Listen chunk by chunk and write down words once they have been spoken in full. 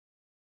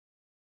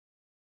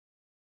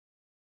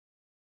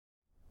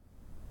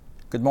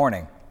Good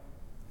morning,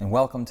 and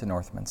welcome to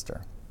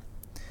Northminster.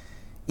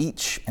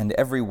 Each and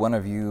every one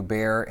of you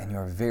bear in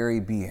your very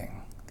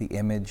being the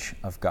image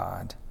of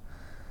God.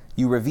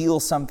 You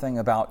reveal something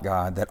about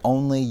God that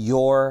only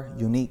your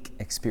unique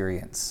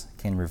experience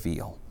can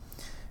reveal.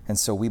 And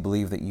so we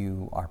believe that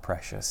you are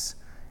precious,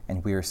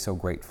 and we are so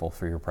grateful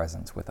for your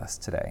presence with us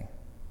today.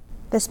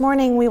 This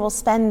morning we will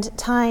spend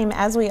time,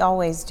 as we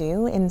always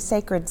do, in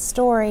sacred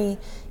story,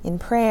 in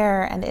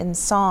prayer, and in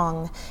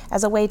song,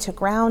 as a way to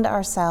ground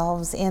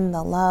ourselves in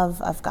the love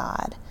of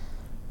God.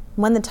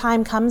 When the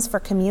time comes for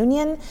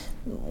communion,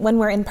 when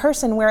we're in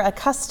person, we're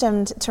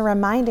accustomed to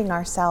reminding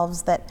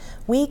ourselves that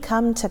we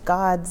come to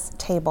God's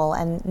table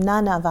and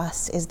none of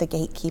us is the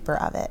gatekeeper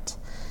of it.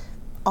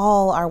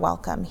 All are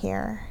welcome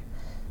here.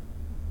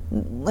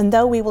 And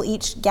though we will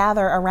each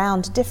gather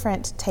around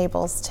different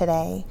tables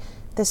today,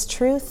 this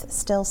truth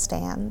still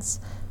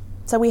stands.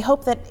 So we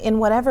hope that in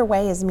whatever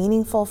way is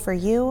meaningful for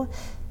you,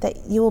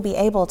 that you will be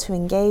able to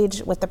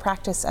engage with the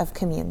practice of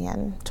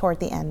communion toward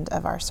the end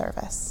of our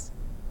service.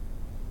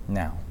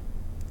 Now,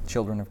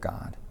 children of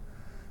God,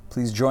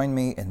 please join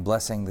me in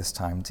blessing this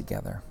time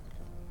together.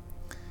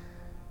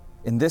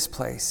 In this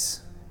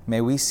place,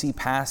 may we see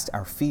past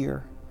our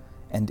fear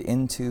and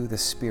into the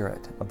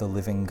Spirit of the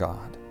living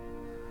God.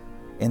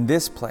 In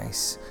this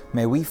place,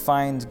 may we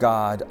find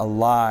God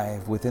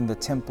alive within the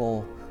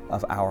temple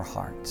of our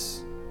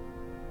hearts,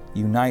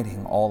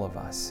 uniting all of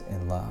us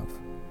in love.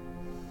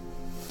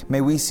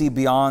 May we see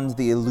beyond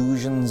the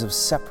illusions of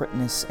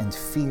separateness and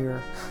fear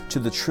to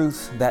the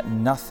truth that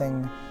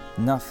nothing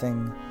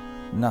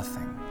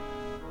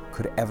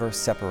could ever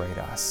separate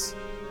us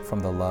from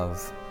the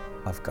love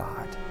of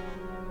God.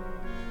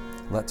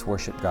 Let's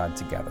worship God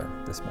together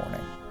this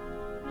morning.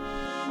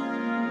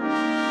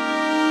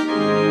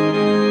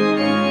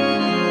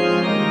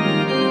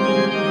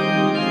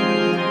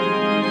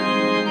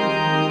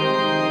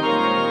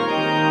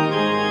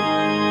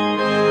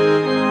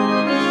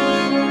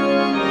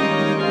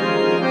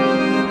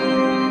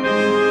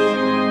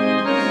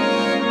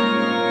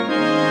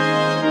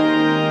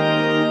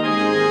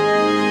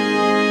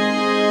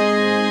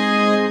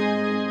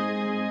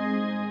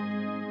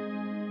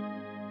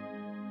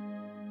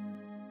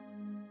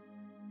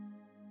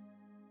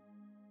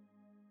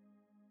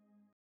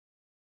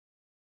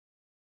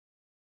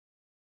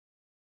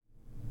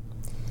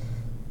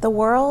 The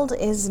world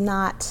is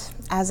not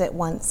as it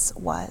once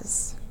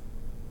was,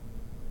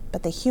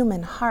 but the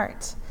human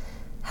heart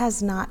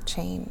has not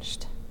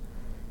changed.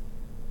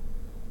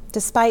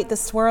 Despite the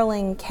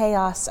swirling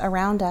chaos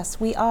around us,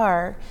 we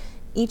are,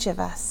 each of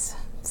us,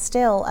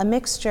 still a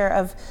mixture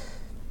of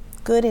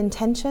good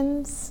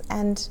intentions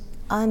and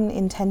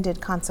unintended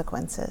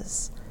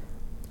consequences,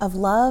 of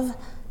love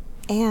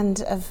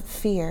and of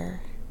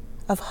fear,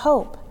 of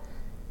hope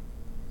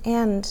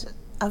and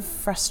of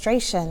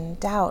frustration,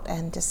 doubt,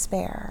 and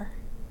despair.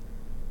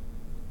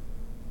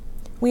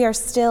 We are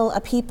still a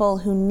people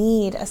who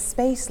need a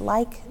space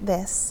like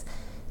this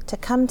to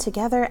come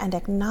together and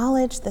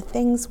acknowledge the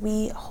things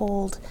we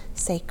hold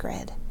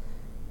sacred.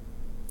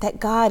 That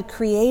God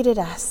created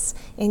us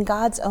in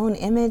God's own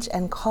image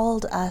and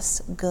called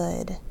us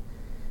good.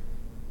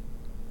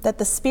 That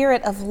the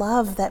spirit of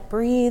love that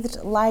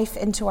breathed life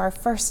into our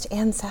first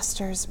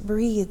ancestors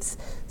breathes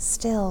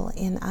still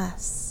in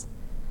us.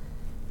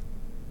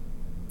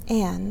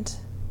 And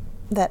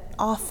that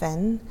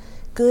often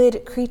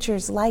good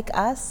creatures like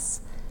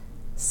us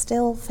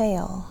still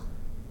fail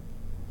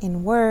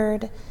in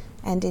word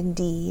and in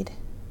deed,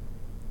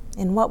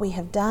 in what we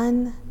have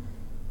done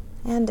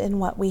and in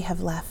what we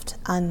have left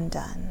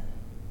undone.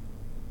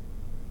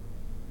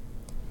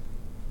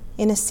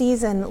 In a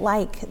season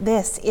like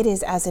this, it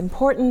is as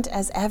important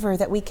as ever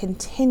that we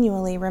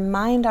continually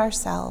remind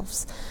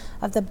ourselves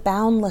of the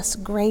boundless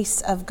grace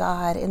of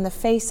God in the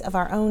face of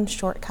our own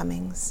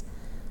shortcomings.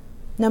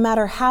 No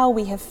matter how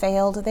we have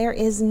failed, there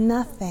is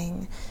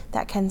nothing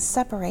that can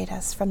separate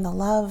us from the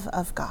love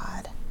of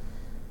God.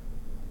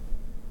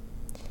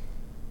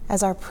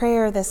 As our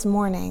prayer this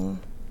morning,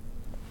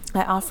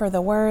 I offer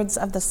the words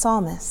of the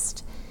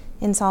psalmist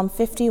in Psalm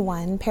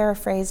 51,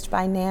 paraphrased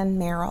by Nan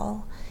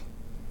Merrill.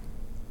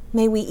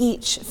 May we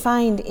each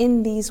find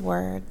in these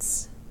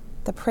words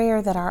the prayer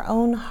that our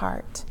own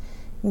heart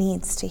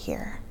needs to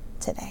hear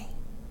today.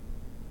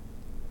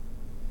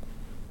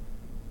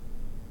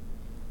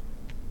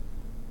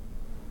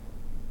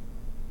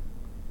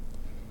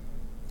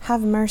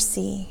 Have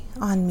mercy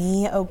on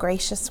me, O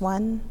gracious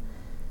one,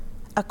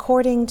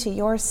 according to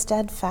your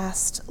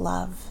steadfast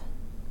love.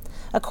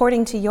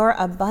 According to your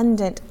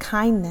abundant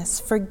kindness,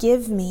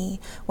 forgive me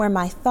where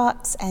my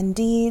thoughts and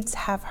deeds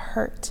have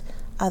hurt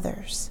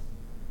others.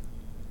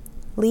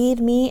 Lead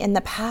me in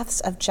the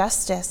paths of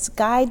justice,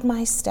 guide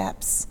my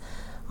steps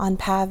on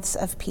paths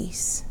of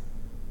peace.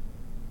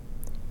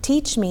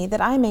 Teach me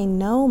that I may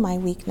know my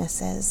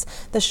weaknesses,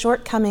 the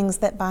shortcomings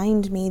that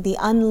bind me, the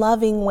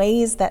unloving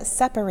ways that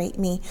separate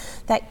me,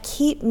 that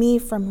keep me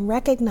from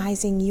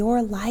recognizing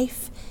your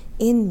life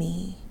in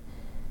me.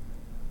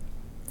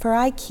 For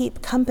I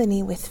keep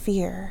company with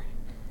fear,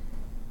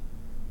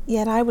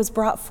 Yet I was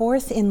brought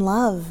forth in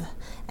love,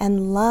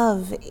 and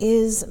love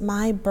is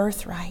my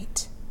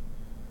birthright.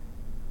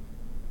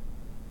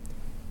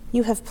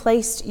 You have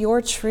placed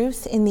your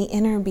truth in the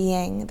inner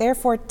being.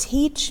 Therefore,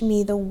 teach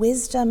me the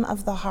wisdom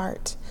of the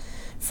heart.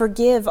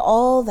 Forgive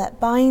all that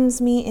binds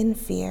me in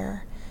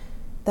fear,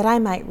 that I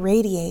might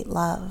radiate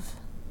love.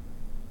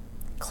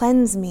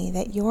 Cleanse me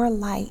that your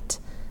light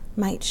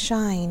might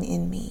shine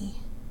in me.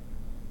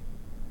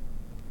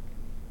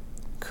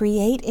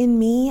 Create in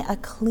me a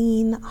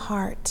clean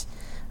heart,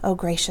 O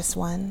gracious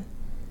one,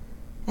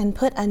 and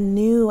put a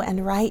new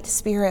and right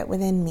spirit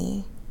within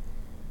me.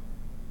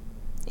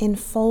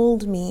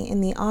 Enfold me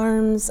in the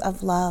arms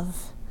of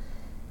love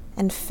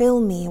and fill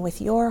me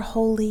with your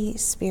Holy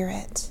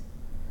Spirit.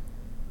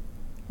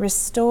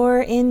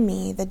 Restore in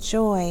me the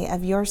joy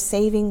of your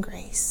saving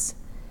grace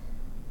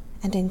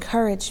and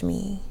encourage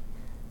me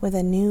with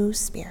a new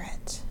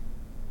spirit.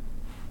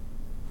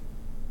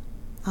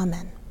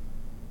 Amen.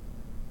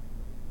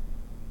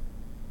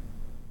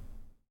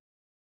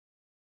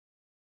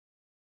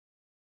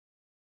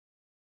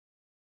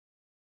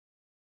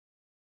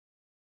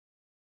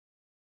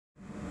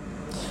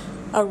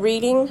 A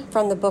reading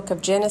from the book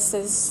of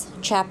Genesis,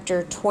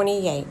 chapter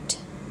 28.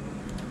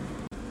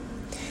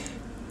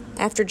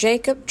 After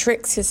Jacob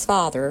tricks his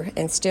father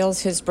and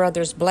steals his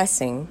brother's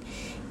blessing,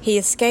 he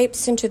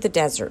escapes into the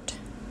desert.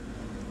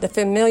 The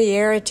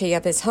familiarity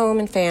of his home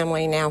and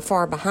family now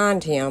far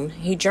behind him,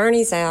 he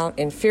journeys out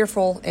in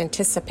fearful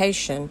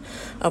anticipation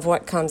of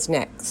what comes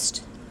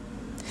next.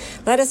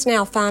 Let us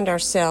now find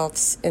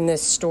ourselves in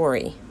this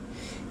story,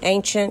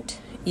 ancient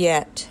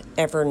yet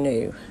ever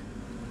new.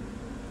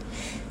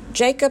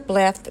 Jacob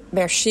left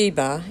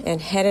Beersheba and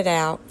headed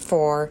out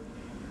for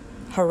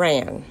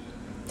Haran.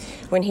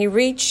 When he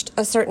reached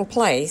a certain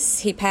place,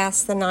 he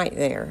passed the night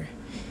there.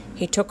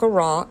 He took a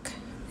rock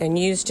and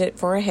used it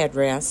for a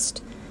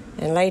headrest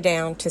and lay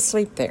down to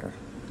sleep there.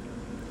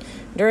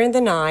 During the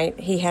night,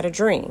 he had a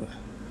dream.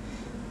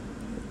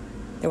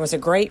 There was a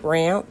great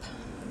ramp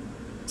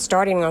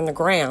starting on the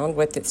ground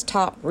with its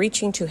top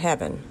reaching to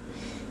heaven,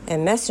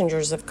 and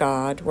messengers of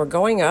God were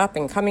going up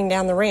and coming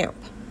down the ramp.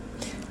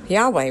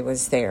 Yahweh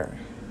was there,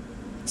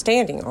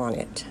 standing on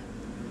it.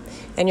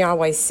 And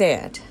Yahweh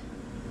said,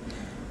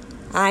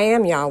 I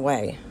am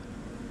Yahweh,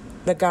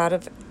 the God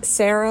of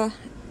Sarah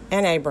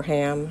and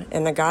Abraham,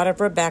 and the God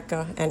of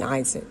Rebekah and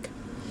Isaac.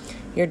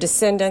 Your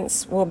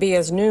descendants will be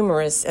as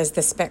numerous as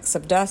the specks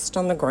of dust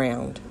on the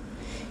ground.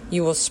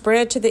 You will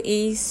spread to the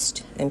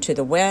east and to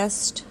the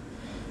west,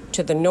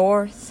 to the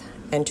north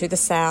and to the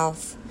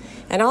south,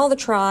 and all the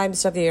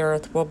tribes of the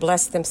earth will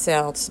bless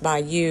themselves by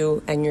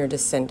you and your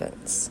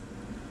descendants.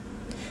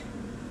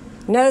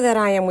 Know that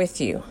I am with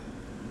you.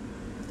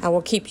 I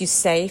will keep you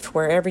safe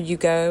wherever you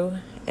go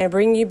and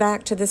bring you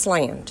back to this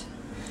land.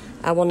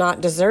 I will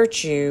not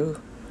desert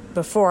you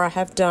before I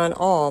have done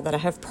all that I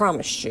have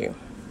promised you.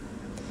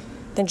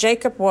 Then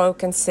Jacob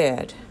woke and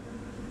said,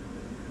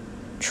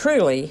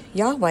 Truly,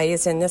 Yahweh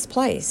is in this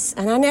place,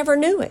 and I never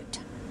knew it.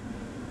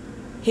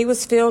 He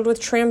was filled with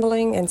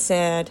trembling and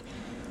said,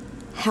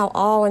 How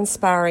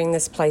awe-inspiring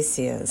this place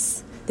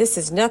is. This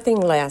is nothing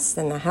less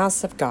than the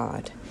house of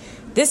God.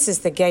 This is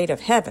the gate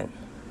of heaven.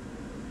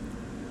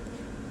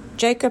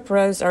 Jacob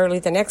rose early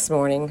the next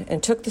morning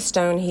and took the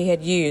stone he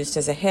had used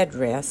as a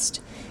headrest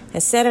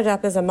and set it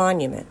up as a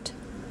monument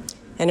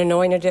and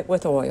anointed it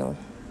with oil.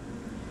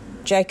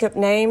 Jacob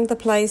named the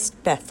place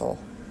Bethel,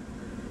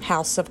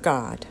 house of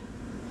God,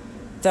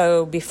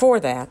 though before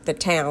that the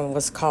town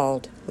was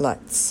called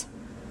Luz.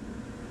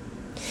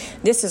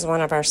 This is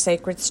one of our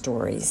sacred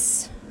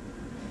stories.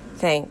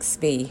 Thanks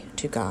be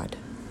to God.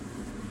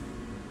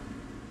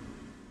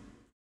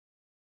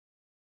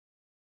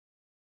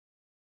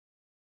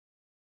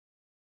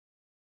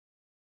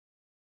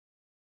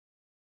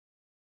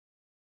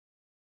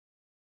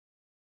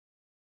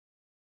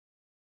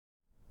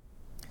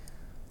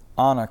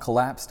 Anna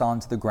collapsed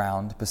onto the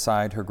ground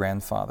beside her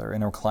grandfather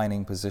in a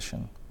reclining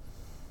position.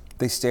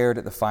 They stared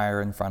at the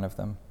fire in front of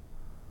them.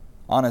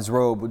 Anna's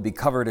robe would be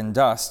covered in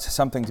dust,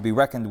 something to be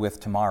reckoned with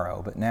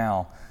tomorrow, but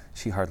now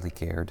she hardly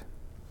cared.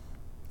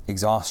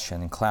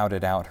 Exhaustion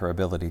clouded out her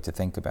ability to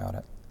think about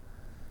it.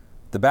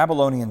 The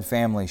Babylonian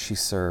family she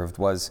served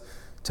was,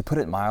 to put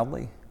it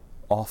mildly,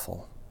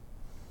 awful.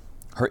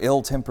 Her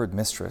ill-tempered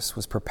mistress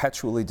was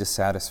perpetually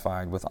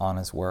dissatisfied with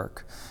Anna's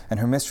work,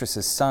 and her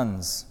mistress's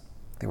sons,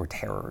 they were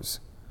terrors.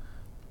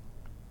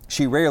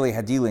 She rarely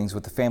had dealings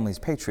with the family's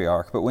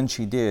patriarch, but when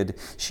she did,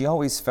 she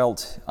always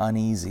felt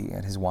uneasy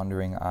at his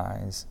wandering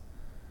eyes.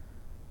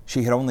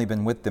 She had only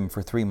been with them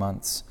for 3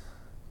 months,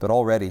 but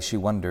already she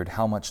wondered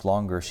how much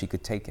longer she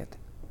could take it.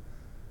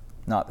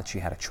 Not that she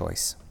had a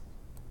choice.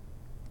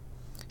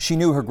 She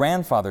knew her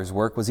grandfather's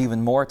work was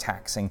even more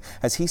taxing,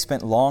 as he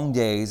spent long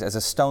days as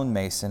a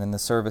stonemason in the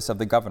service of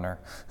the governor,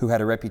 who had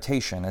a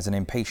reputation as an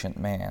impatient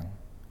man.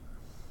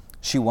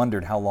 She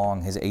wondered how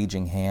long his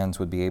aging hands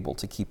would be able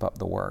to keep up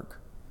the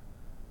work.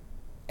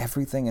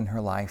 Everything in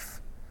her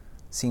life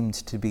seemed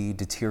to be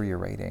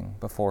deteriorating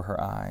before her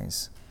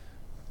eyes.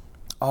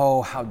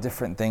 Oh, how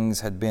different things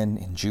had been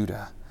in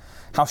Judah,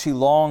 how she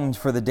longed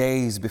for the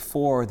days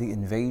before the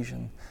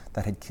invasion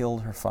that had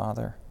killed her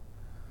father,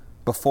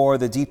 before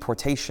the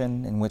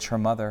deportation in which her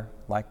mother,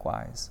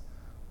 likewise,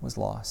 was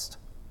lost.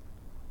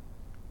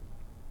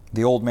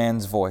 The old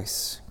man's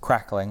voice,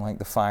 crackling like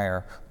the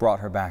fire,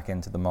 brought her back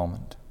into the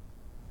moment.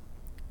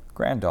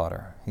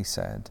 "Granddaughter," he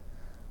said,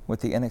 with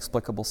the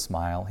inexplicable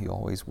smile he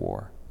always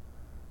wore,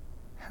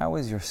 "how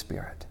is your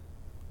spirit?"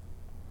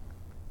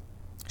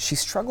 She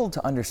struggled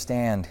to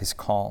understand his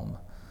calm,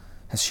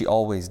 as she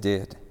always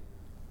did,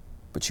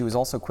 but she was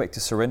also quick to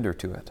surrender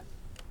to it.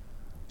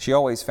 She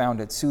always found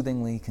it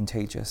soothingly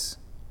contagious.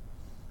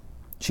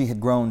 She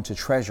had grown to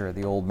treasure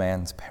the old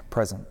man's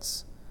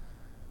presence.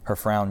 Her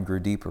frown grew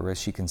deeper as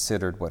she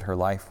considered what her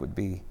life would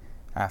be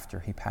after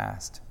he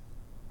passed.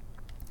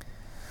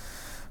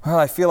 "Well,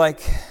 I feel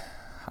like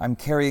I'm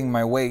carrying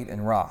my weight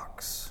in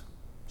rocks,"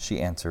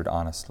 she answered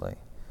honestly.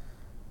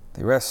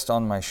 "They rest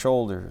on my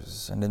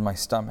shoulders and in my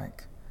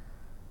stomach.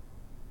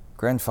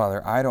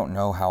 Grandfather, I don't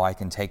know how I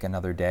can take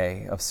another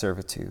day of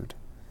servitude.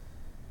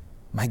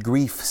 My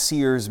grief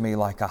sears me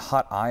like a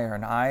hot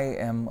iron. I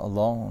am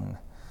alone,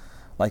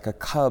 like a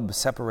cub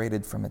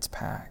separated from its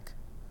pack."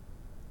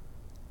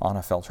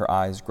 Anna felt her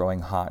eyes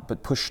growing hot,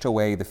 but pushed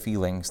away the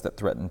feelings that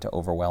threatened to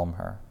overwhelm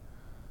her.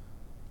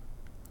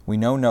 "We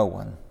know no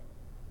one,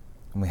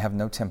 and we have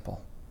no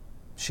temple,"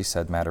 she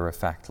said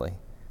matter-of-factly.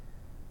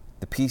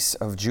 "The peace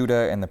of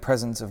Judah and the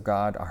presence of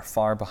God are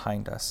far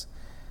behind us,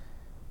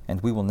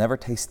 and we will never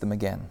taste them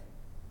again."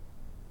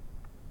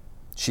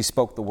 She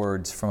spoke the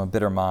words from a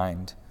bitter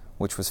mind,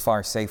 which was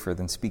far safer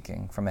than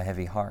speaking from a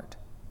heavy heart.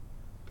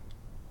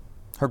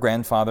 Her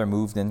grandfather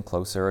moved in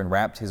closer and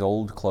wrapped his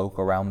old cloak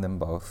around them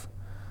both.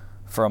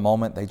 For a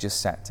moment they just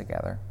sat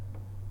together,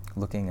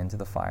 looking into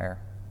the fire.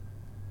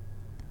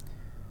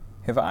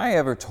 "Have I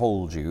ever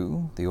told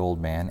you," the old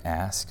man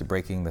asked,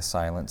 breaking the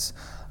silence,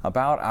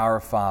 "about our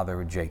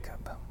father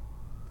Jacob?"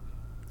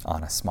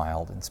 Anna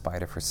smiled in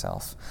spite of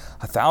herself.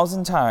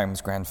 "1,000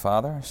 times,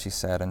 grandfather," she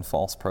said in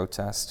false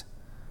protest.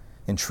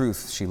 In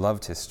truth, she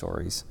loved his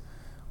stories,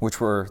 which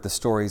were the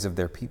stories of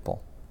their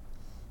people.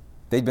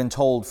 They'd been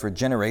told for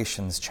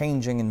generations,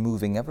 changing and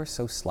moving ever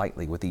so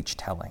slightly with each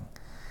telling.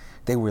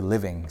 They were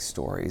living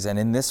stories, and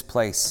in this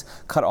place,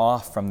 cut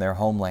off from their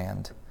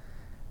homeland,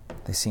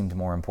 they seemed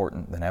more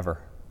important than ever.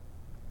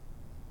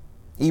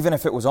 Even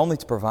if it was only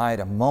to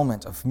provide a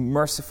moment of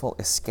merciful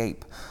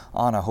escape,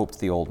 Anna hoped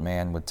the old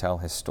man would tell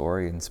his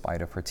story in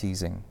spite of her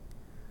teasing.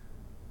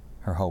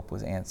 Her hope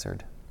was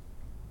answered.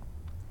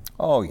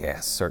 "Oh,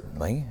 yes,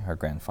 certainly," her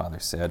grandfather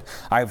said.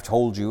 "I have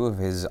told you of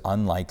his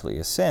unlikely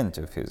ascent,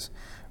 of his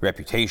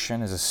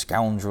reputation as a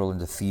scoundrel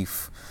and a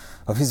thief,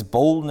 of his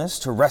boldness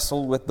to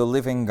wrestle with the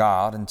living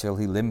God until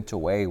he limped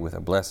away with a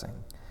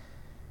blessing.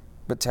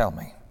 But tell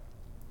me,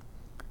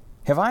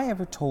 have I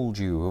ever told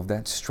you of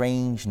that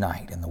strange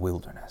night in the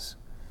wilderness,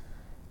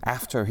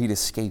 after he'd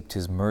escaped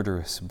his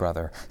murderous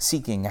brother,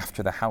 seeking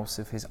after the house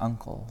of his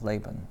uncle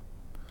Laban?"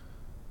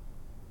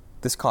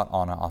 This caught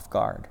Anna off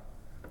guard.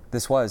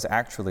 This was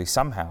actually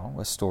somehow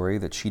a story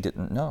that she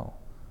didn't know.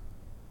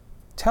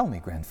 "Tell me,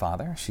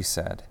 grandfather," she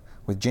said,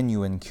 with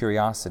genuine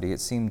curiosity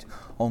it seemed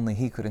only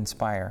he could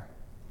inspire.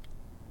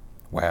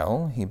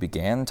 "Well," he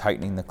began,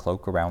 tightening the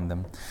cloak around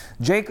them,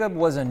 "Jacob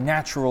was a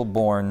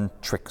natural-born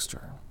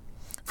trickster.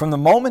 From the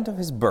moment of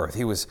his birth,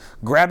 he was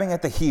grabbing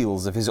at the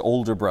heels of his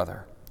older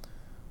brother.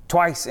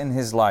 Twice in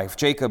his life,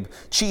 Jacob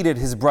cheated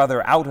his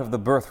brother out of the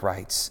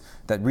birthrights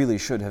that really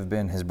should have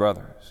been his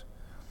brother's.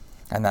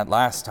 And that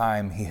last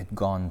time, he had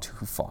gone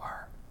too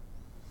far.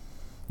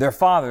 Their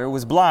father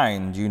was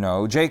blind, you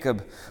know.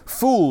 Jacob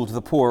fooled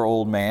the poor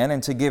old man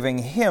into giving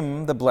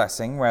him the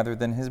blessing rather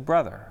than his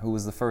brother, who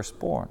was the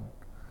firstborn."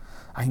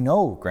 "I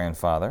know,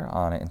 grandfather,"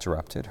 Anna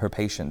interrupted, her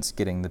patience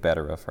getting the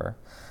better of her.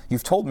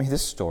 "You've told me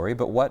this story,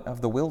 but what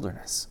of the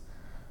wilderness?"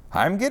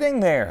 "I'm getting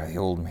there," the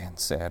old man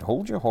said.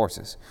 "Hold your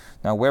horses.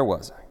 Now, where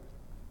was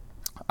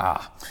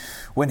I?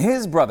 When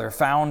his brother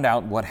found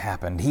out what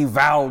happened, he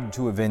vowed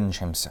to avenge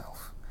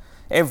himself.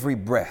 Every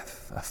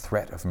breath a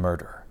threat of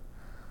murder.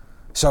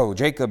 So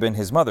Jacob and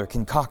his mother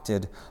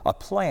concocted a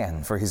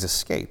plan for his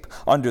escape.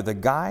 Under the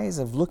guise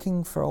of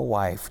looking for a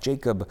wife,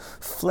 Jacob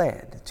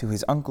fled to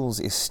his uncle's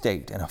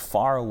estate in a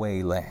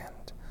faraway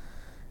land.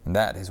 And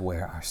that is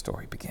where our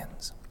story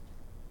begins.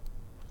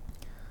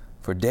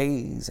 For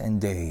days and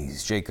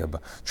days,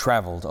 Jacob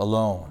traveled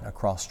alone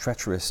across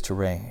treacherous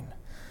terrain,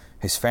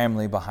 his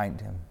family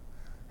behind him,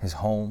 his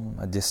home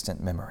a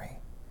distant memory.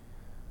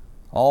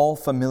 All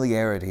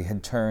familiarity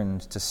had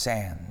turned to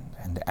sand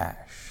and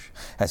ash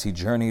as he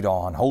journeyed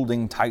on,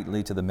 holding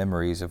tightly to the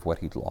memories of what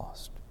he'd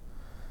lost.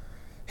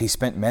 He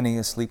spent many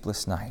a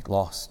sleepless night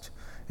lost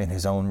in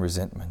his own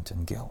resentment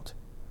and guilt.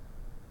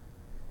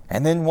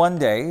 And then one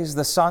day, as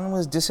the sun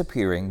was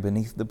disappearing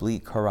beneath the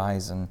bleak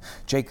horizon,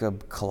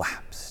 Jacob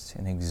collapsed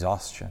in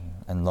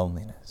exhaustion and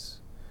loneliness.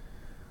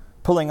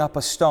 Pulling up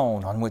a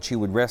stone on which he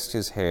would rest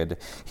his head,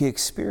 he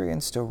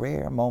experienced a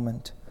rare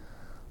moment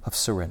of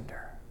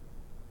surrender,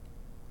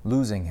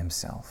 losing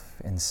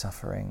himself in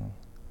suffering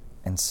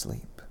and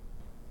sleep.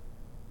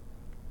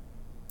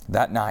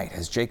 That night,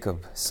 as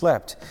Jacob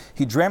slept,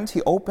 he dreamt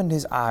he opened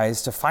his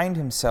eyes to find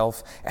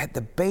himself at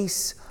the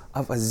base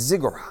of a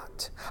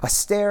ziggurat, a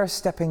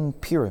stair-stepping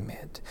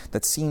pyramid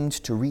that seemed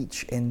to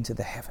reach into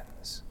the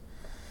heavens.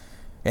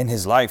 In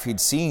his life, he'd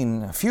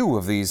seen a few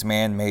of these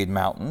man-made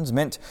mountains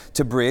meant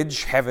to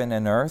bridge heaven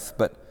and earth,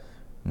 but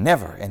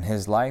never in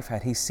his life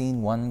had he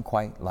seen one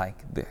quite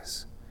like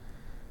this.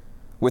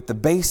 With the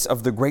base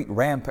of the great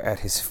ramp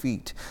at his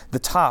feet, the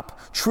top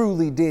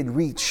truly did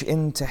reach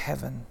into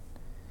heaven,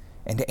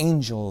 and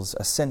angels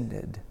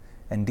ascended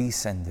and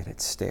descended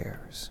its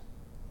stairs.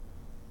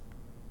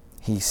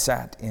 He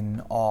sat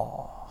in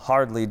awe,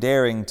 hardly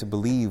daring to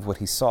believe what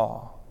he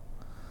saw,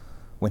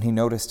 when he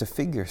noticed a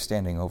figure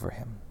standing over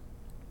him.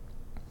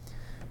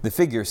 The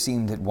figure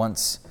seemed at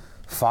once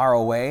far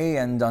away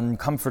and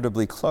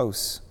uncomfortably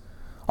close,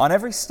 on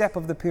every step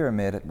of the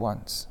pyramid at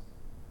once.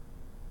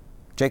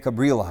 Jacob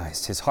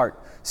realized, his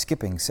heart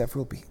skipping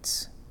several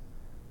beats,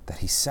 that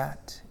he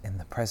sat in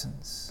the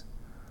presence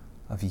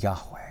of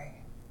Yahweh.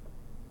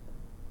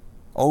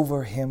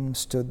 Over him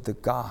stood the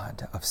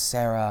God of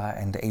Sarah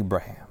and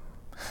Abraham,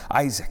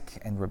 Isaac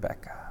and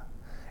Rebekah,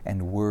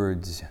 and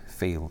words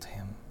failed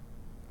him.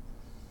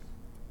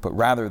 But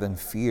rather than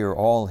fear,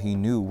 all he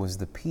knew was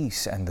the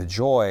peace and the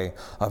joy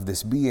of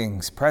this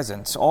being's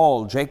presence.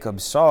 All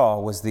Jacob saw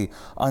was the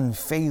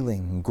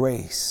unfailing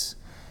grace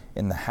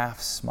in the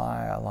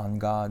half-smile on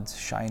God's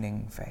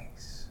shining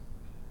face.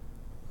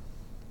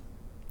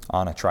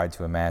 Anna tried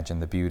to imagine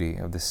the beauty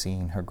of the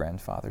scene her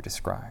grandfather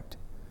described.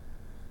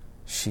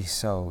 She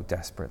so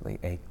desperately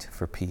ached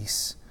for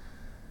peace,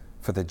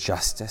 for the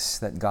justice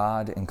that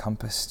God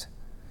encompassed.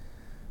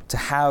 To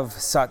have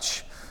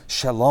such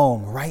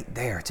shalom right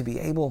there, to be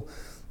able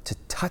to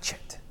touch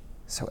it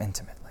so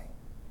intimately.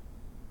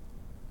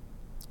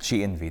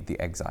 She envied the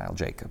exile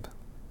Jacob.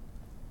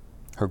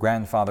 Her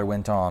grandfather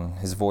went on,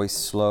 his voice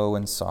slow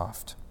and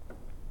soft.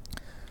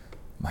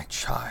 "My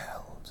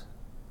child,"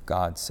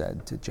 God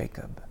said to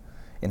Jacob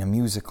in a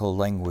musical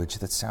language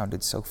that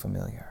sounded so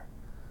familiar.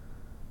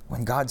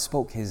 When God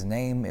spoke his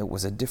name, it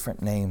was a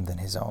different name than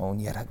his own,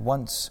 yet at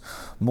once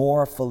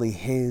more fully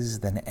his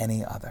than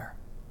any other.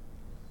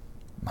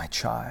 "My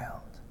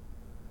child,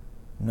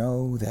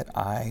 know that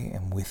I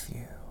am with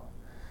you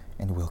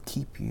and will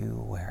keep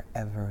you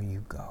wherever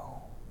you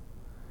go.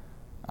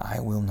 I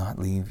will not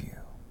leave you,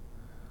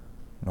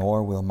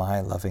 nor will my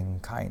loving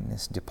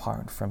kindness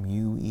depart from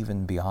you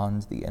even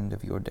beyond the end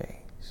of your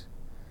days."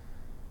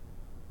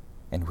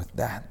 And with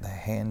that, the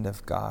hand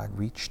of God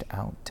reached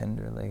out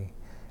tenderly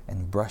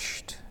and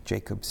brushed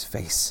Jacob's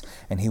face,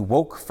 and he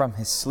woke from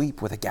his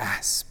sleep with a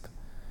gasp.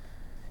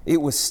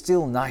 It was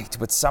still night,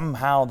 but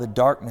somehow the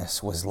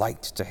darkness was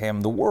light to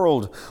him. The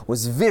world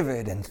was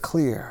vivid and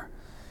clear.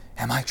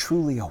 Am I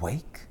truly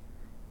awake?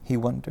 He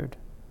wondered.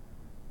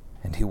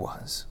 And he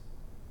was.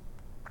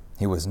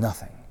 He was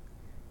nothing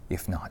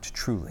if not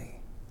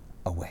truly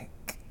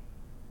awake.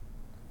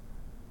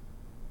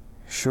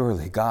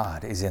 "Surely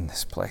God is in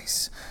this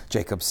place,"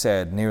 Jacob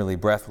said, nearly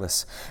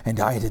breathless, "and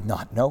I did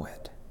not know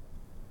it.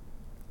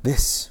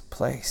 This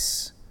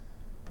place,"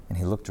 and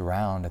he looked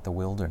around at the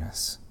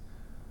wilderness,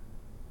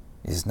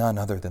 "is none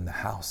other than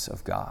the house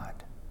of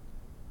God,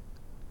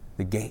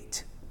 the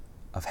gate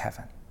of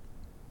heaven."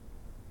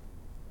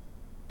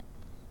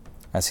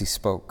 As he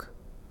spoke,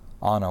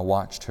 Anna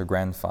watched her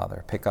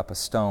grandfather pick up a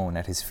stone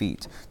at his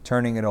feet,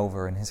 turning it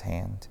over in his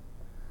hand.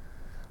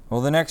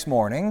 "Well, the next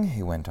morning,"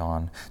 he went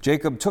on,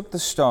 "Jacob took the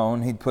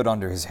stone he'd put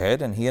under his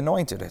head and he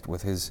anointed it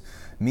with his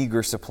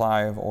meager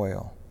supply of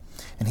oil,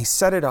 and he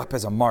set it up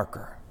as a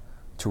marker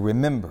to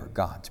remember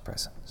God's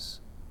presence."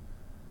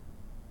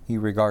 He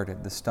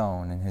regarded the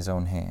stone in his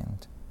own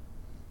hand.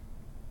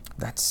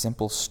 That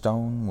simple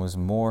stone was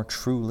more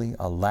truly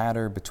a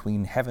ladder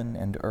between heaven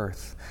and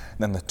earth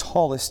than the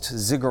tallest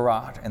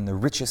ziggurat and the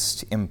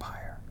richest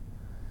empire.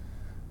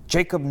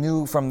 Jacob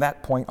knew from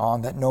that point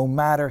on that no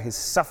matter his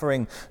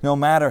suffering, no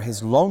matter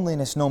his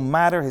loneliness, no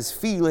matter his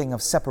feeling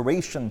of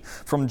separation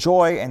from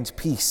joy and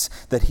peace,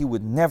 that he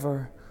would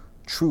never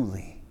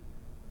truly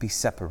be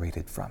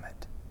separated from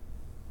it.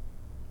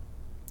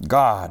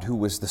 God, who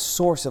was the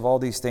source of all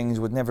these things,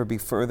 would never be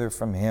further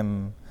from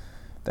him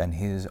than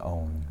his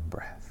own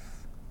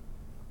breath.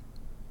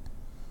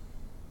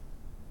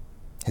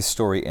 His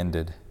story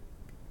ended,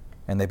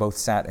 and they both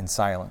sat in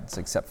silence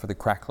except for the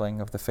crackling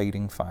of the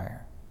fading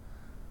fire.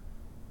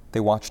 They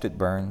watched it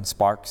burn,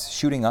 sparks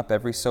shooting up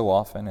every so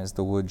often as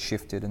the wood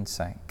shifted and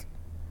sank.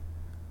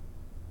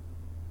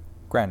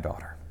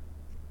 "Granddaughter,"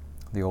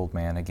 the old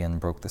man again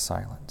broke the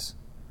silence,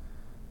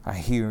 "I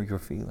hear your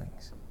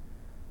feelings,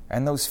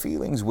 and those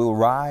feelings will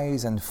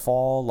rise and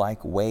fall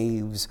like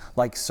waves,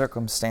 like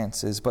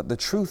circumstances, but the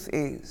truth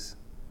is,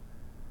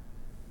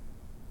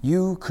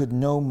 you could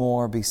no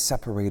more be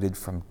separated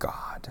from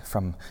God,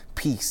 from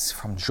peace,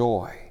 from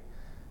joy,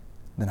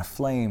 than a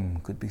flame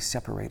could be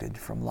separated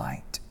from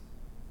light."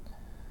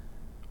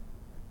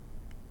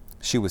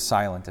 She was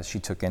silent as she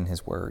took in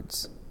his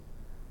words.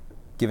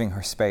 Giving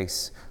her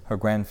space, her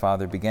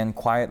grandfather began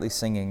quietly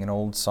singing an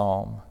old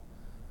psalm.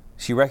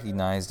 She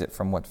recognized it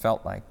from what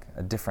felt like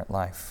a different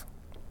life.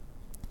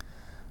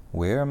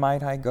 Where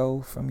might I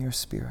go from your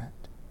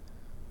spirit,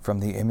 from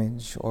the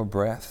image or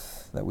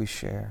breath that we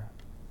share?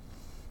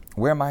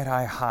 Where might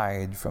I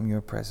hide from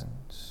your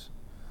presence?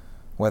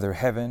 Whether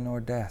heaven or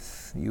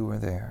death, you are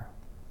there.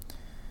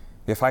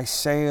 If I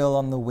sail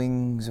on the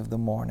wings of the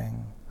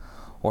morning,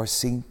 or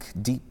sink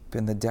deep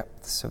in the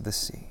depths of the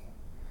sea,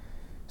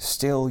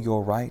 still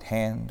your right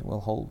hand will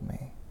hold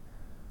me,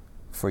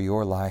 for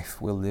your life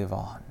will live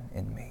on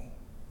in me.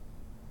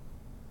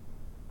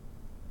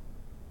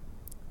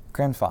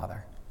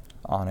 Grandfather,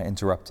 Anna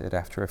interrupted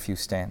after a few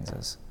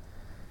stanzas,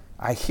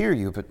 I hear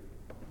you, but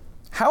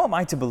how am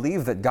I to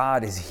believe that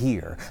God is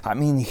here? I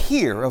mean,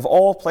 here of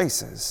all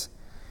places.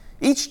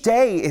 Each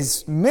day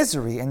is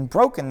misery and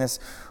brokenness.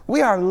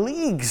 We are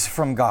leagues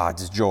from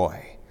God's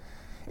joy.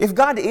 If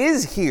God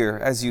is here,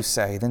 as you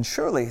say, then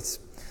surely it's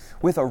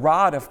with a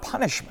rod of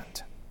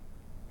punishment.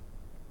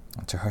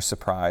 And to her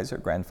surprise, her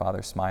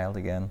grandfather smiled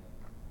again.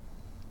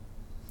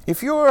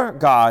 If your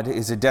God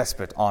is a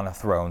despot on a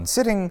throne,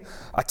 sitting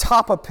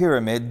atop a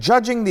pyramid,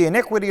 judging the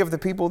iniquity of the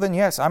people, then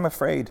yes, I'm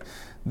afraid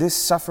this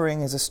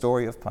suffering is a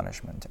story of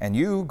punishment. And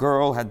you,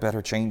 girl, had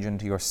better change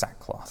into your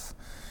sackcloth.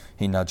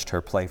 He nudged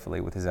her playfully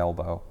with his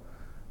elbow,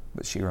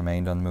 but she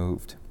remained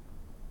unmoved.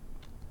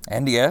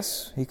 And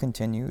yes, he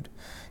continued,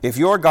 if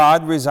your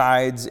God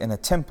resides in a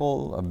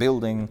temple, a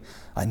building,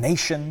 a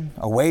nation,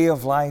 a way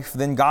of life,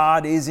 then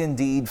God is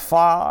indeed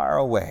far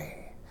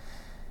away.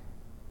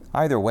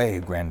 Either way,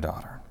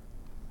 granddaughter,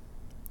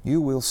 you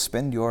will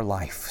spend your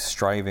life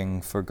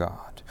striving for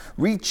God,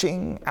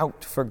 reaching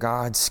out for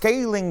God,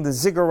 scaling the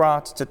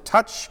ziggurat to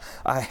touch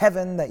a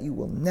heaven that you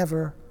will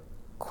never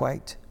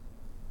quite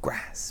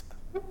grasp.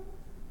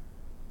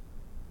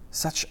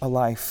 Such a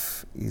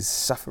life is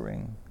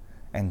suffering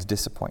and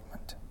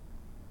disappointment.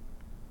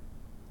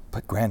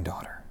 But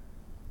granddaughter,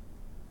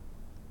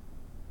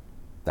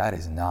 that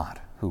is not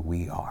who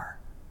we are.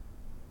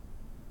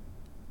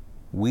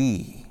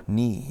 We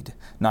need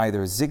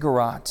neither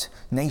ziggurat,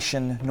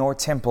 nation, nor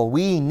temple.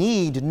 We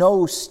need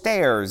no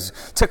stairs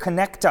to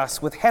connect us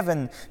with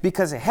heaven,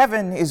 because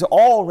heaven is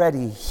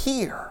already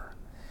here.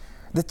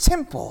 The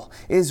temple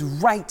is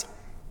right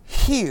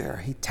here.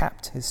 He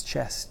tapped his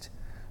chest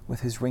with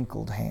his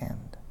wrinkled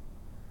hand.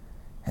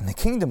 And the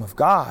kingdom of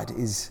God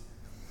is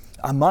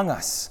among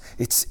us.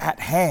 It's at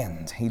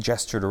hand. He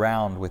gestured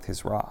around with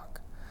his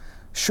rock.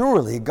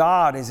 Surely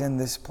God is in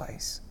this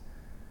place,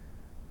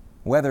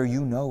 whether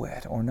you know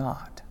it or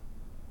not.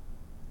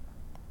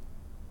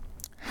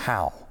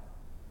 How?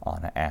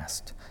 Anna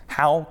asked.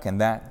 How can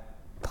that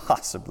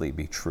possibly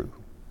be true?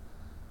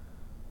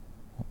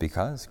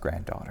 Because,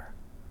 granddaughter,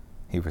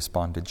 he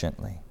responded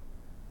gently,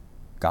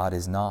 God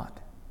is not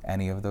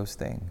any of those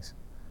things.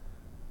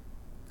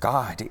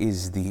 God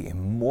is the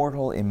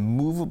immortal,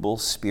 immovable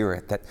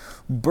spirit that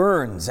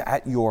burns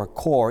at your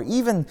core,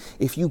 even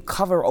if you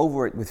cover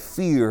over it with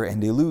fear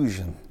and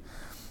illusion.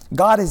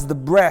 God is the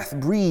breath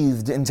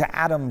breathed into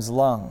Adam's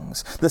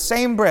lungs, the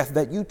same breath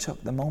that you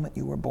took the moment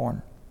you were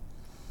born.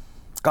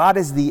 God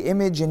is the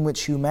image in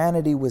which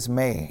humanity was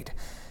made,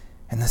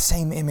 and the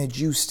same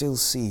image you still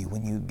see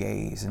when you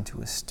gaze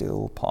into a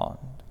still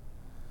pond.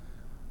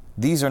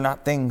 These are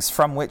not things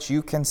from which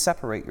you can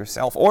separate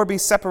yourself or be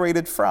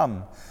separated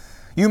from.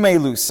 You may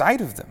lose sight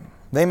of them.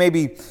 They may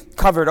be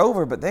covered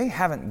over, but they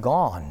haven't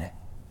gone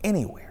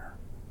anywhere.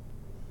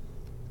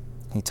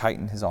 He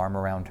tightened his arm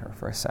around her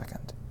for a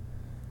second.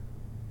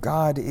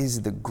 God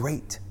is the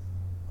great,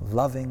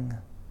 loving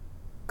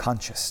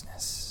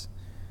consciousness,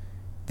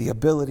 the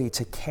ability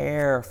to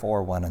care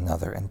for one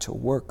another and to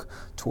work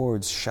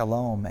towards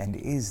shalom. And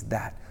is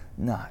that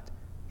not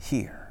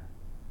here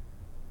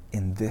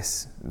in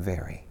this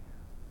very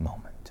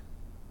moment?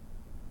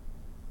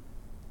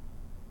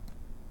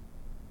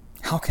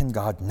 How can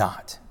God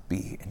not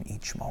be in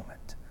each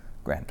moment,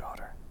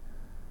 granddaughter?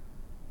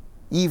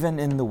 Even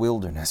in the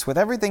wilderness, with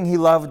everything he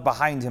loved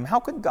behind him, how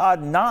could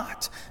God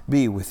not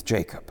be with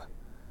Jacob?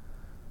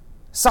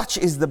 Such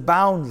is the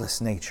boundless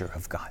nature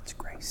of God's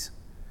grace.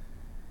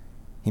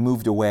 He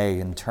moved away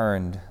and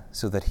turned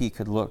so that he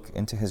could look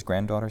into his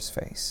granddaughter's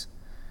face.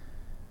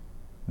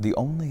 The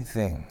only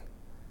thing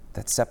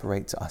that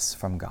separates us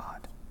from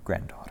God,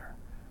 granddaughter,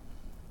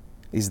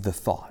 is the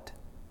thought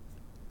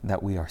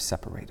that we are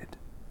separated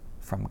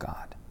from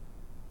God.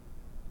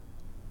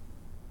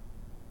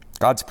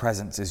 God's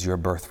presence is your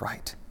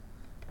birthright.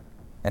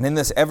 And in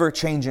this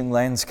ever-changing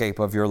landscape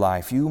of your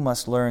life, you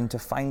must learn to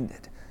find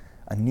it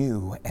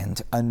anew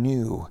and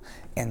anew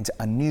and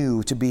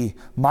anew, to be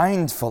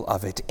mindful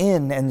of it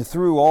in and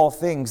through all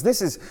things.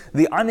 This is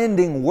the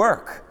unending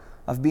work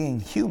of being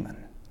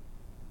human.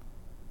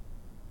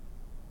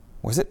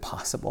 Was it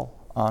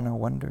possible, Anna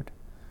wondered,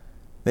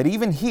 that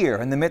even here,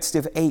 in the midst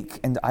of ache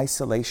and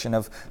isolation,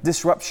 of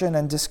disruption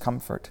and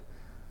discomfort,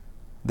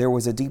 there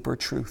was a deeper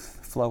truth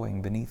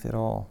flowing beneath it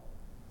all?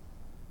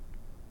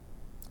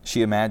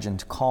 She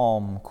imagined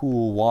calm,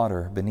 cool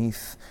water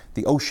beneath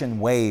the ocean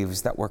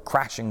waves that were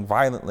crashing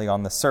violently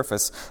on the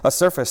surface, a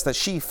surface that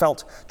she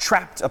felt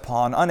trapped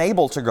upon,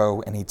 unable to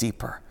go any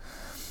deeper.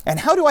 And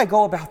how do I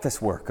go about this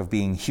work of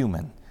being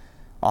human?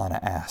 Anna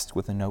asked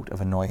with a note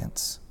of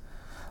annoyance.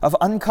 Of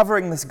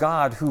uncovering this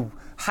God who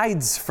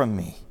hides from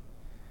me.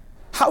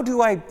 How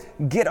do I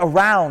get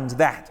around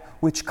that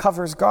which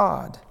covers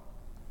God?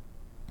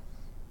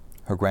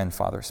 Her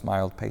grandfather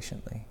smiled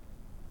patiently.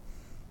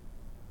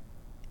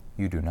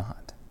 You do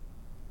not,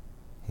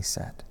 he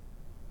said.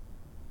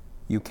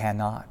 You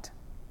cannot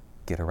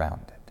get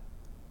around it.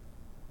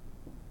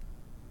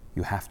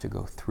 You have to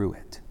go through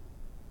it.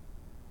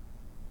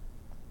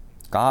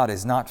 God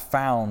is not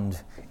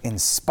found in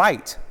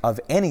spite of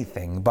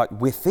anything, but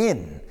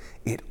within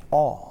it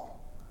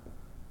all.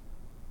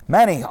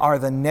 Many are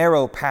the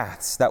narrow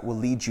paths that will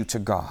lead you to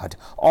God.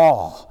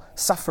 Awe,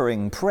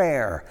 suffering,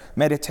 prayer,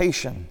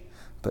 meditation.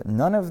 But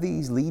none of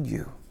these lead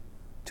you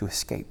to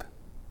escape.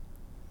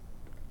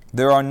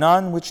 There are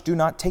none which do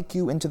not take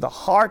you into the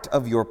heart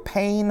of your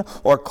pain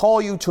or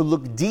call you to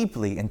look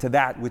deeply into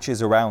that which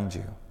is around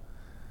you.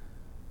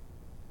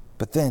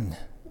 But then,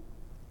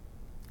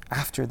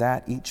 after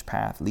that, each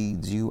path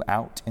leads you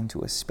out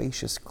into a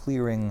spacious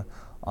clearing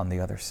on the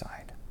other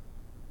side.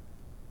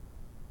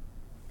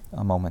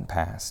 A moment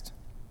passed.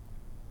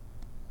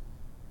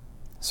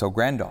 So,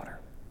 granddaughter,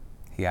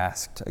 he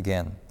asked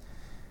again,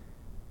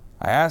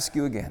 I ask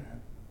you again,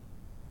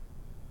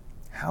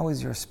 how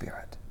is your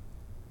spirit?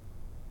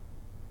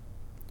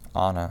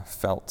 Anna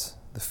felt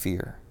the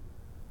fear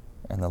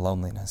and the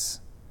loneliness,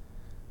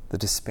 the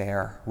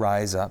despair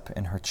rise up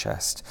in her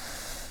chest.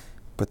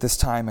 But this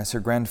time, as her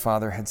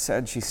grandfather had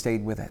said, she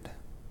stayed with it.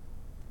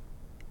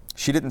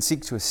 She didn't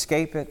seek to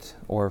escape it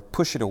or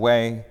push it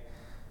away.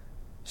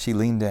 She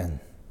leaned in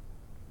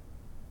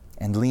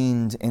and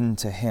leaned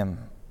into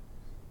him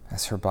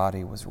as her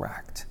body was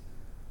racked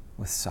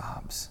with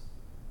sobs.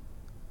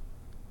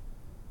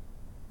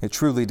 It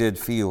truly did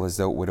feel as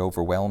though it would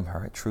overwhelm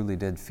her. It truly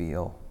did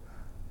feel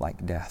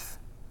like death.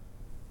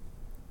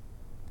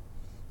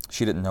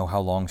 She didn't know how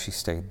long she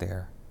stayed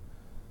there,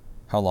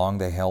 how long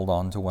they held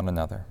on to one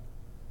another.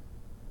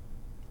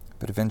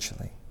 But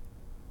eventually,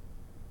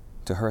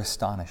 to her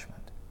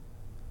astonishment,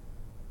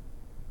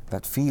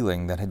 that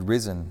feeling that had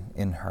risen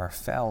in her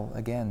fell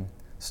again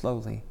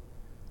slowly,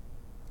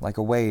 like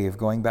a wave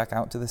going back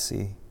out to the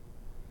sea.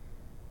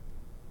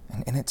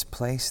 And in its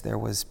place there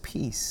was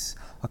peace,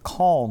 a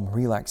calm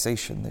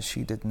relaxation that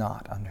she did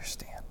not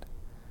understand.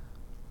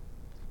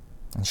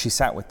 And she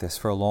sat with this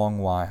for a long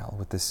while,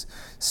 with this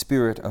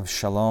spirit of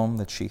shalom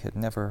that she had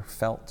never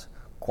felt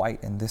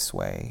quite in this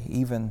way,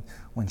 even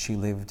when she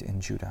lived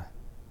in Judah.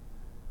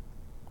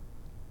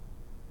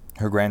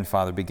 Her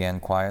grandfather began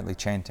quietly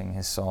chanting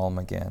his psalm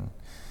again,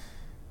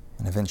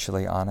 and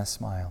eventually Anna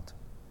smiled.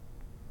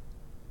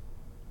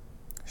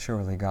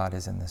 Surely God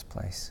is in this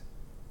place,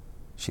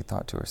 she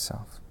thought to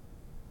herself,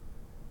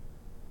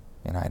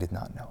 and I did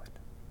not know it.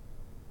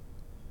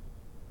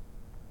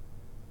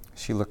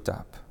 She looked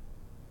up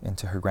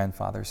into her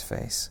grandfather's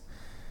face.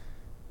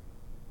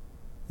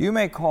 You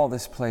may call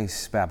this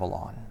place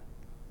Babylon,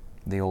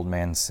 the old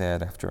man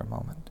said after a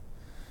moment.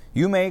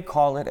 You may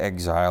call it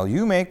exile.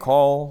 You may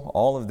call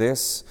all of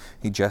this,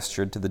 he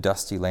gestured to the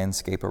dusty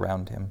landscape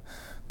around him,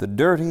 the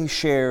dirty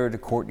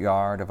shared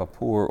courtyard of a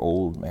poor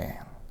old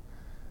man.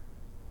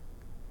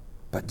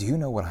 But do you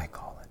know what I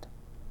call it?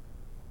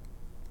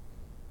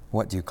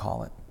 What do you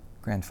call it,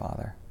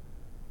 grandfather?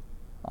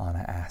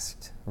 Anna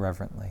asked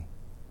reverently.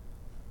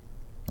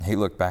 He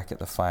looked back at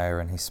the fire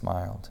and he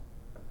smiled.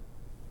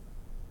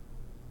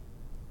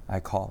 I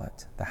call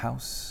it the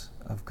house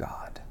of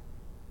God.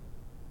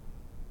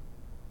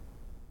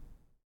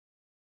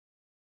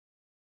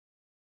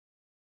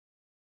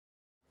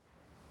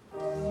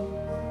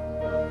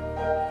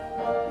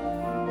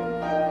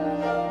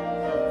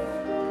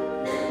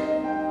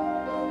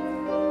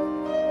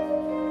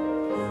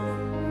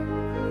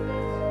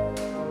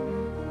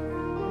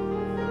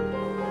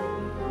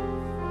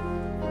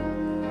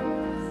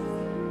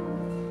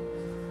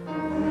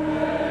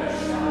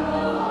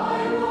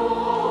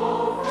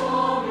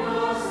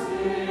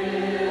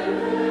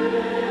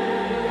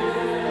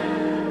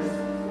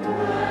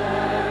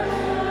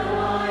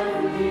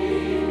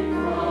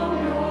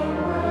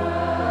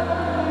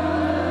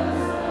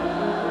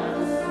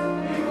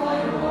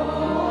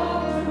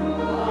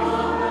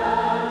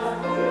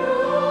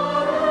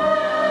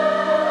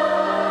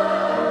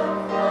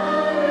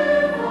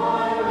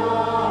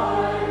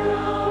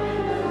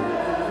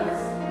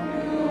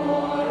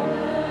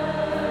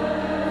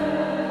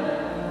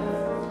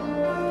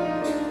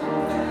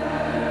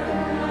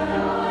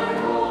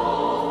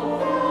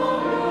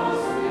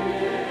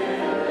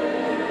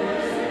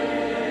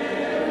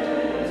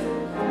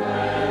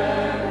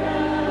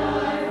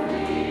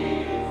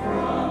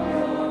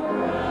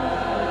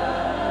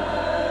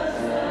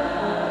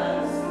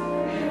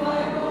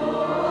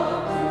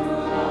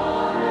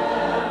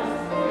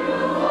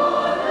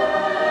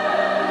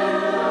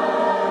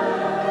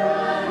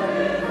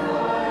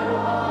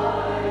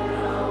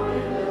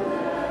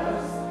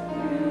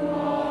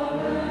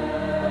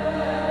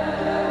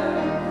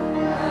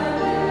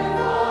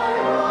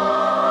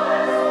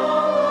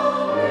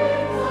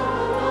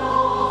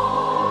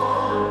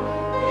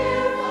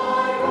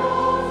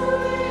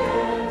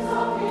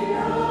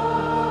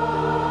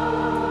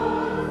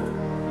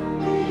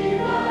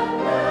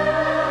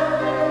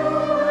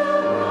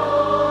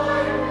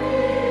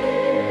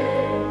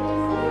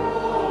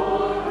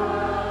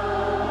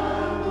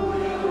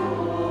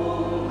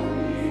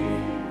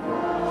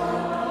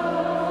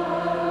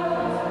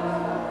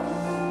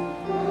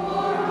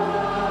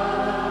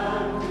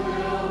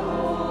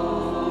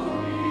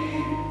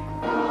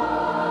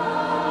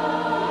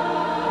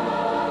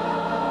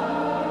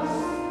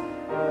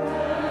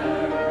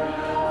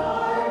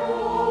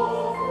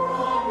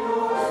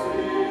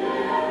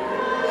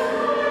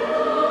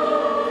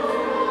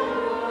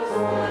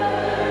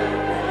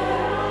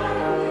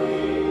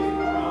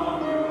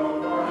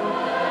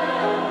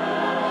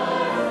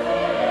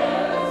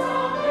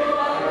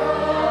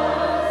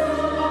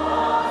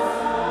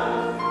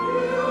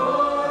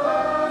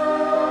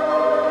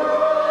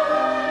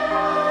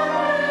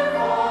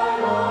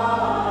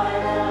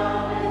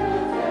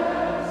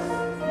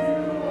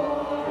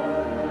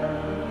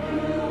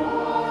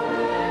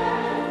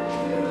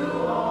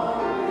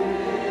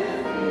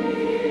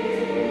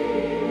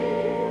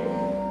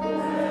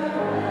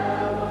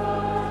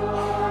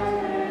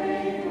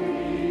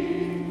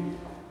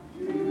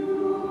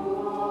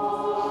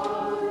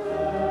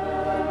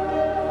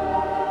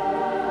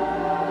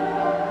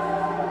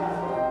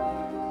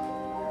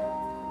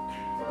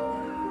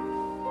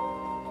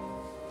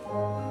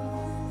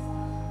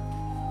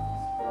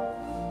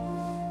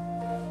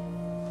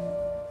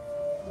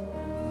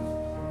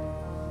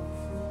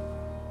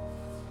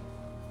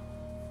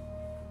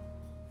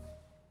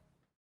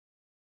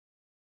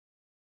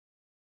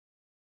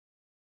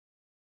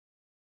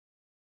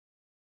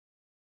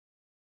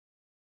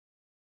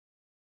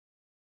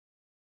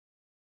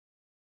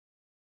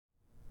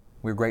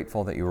 we're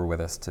grateful that you were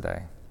with us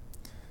today.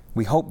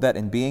 We hope that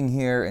in being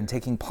here and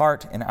taking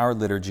part in our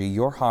liturgy,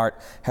 your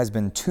heart has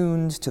been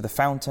tuned to the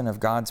fountain of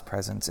God's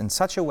presence in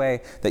such a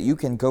way that you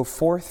can go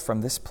forth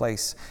from this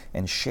place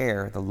and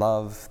share the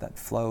love that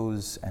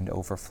flows and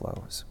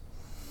overflows.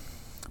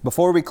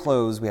 Before we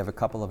close, we have a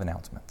couple of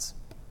announcements.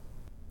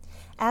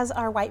 As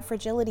our White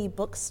Fragility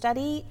book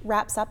study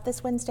wraps up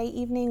this Wednesday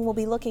evening, we'll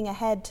be looking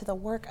ahead to the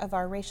work of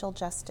our Racial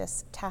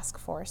Justice Task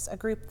Force, a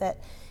group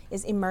that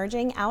is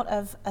emerging out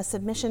of a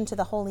submission to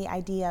the Holy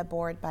Idea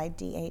Board by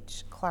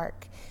D.H.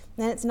 Clark.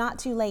 And it's not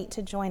too late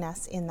to join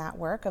us in that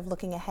work of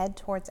looking ahead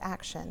towards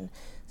action.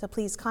 So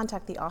please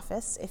contact the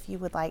office if you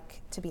would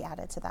like to be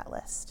added to that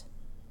list.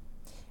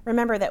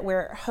 Remember that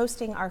we're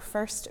hosting our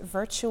first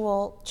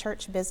virtual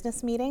church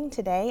business meeting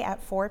today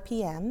at 4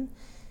 p.m.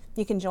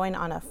 You can join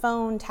on a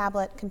phone,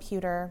 tablet,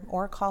 computer,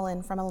 or call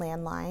in from a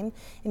landline.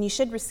 And you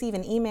should receive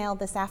an email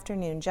this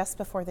afternoon just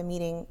before the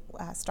meeting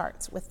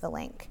starts with the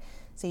link.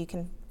 So you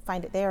can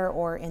find it there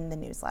or in the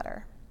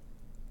newsletter.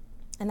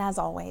 And as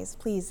always,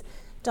 please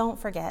don't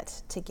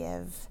forget to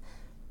give.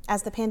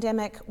 As the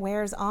pandemic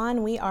wears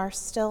on, we are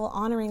still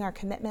honoring our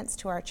commitments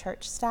to our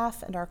church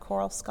staff and our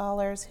choral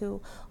scholars who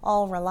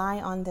all rely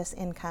on this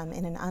income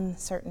in an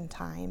uncertain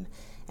time.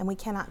 And we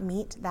cannot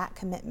meet that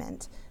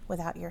commitment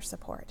without your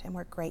support, and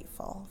we're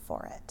grateful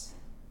for it.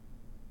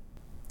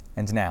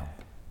 And now,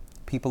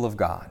 people of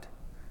God,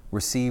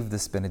 receive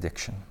this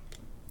benediction.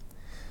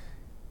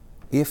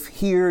 If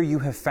here you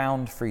have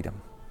found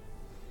freedom,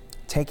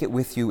 take it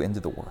with you into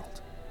the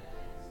world.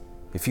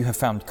 If you have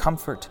found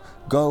comfort,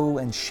 go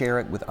and share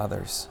it with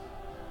others.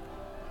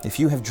 If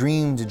you have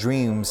dreamed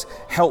dreams,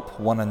 help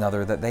one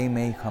another that they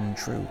may come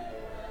true.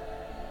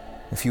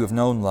 If you have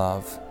known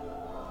love,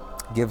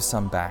 give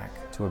some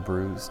back to a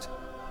bruised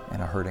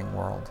and a hurting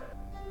world.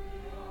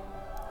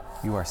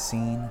 You are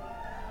seen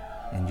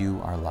and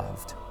you are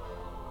loved.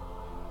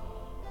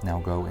 Now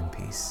go in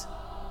peace.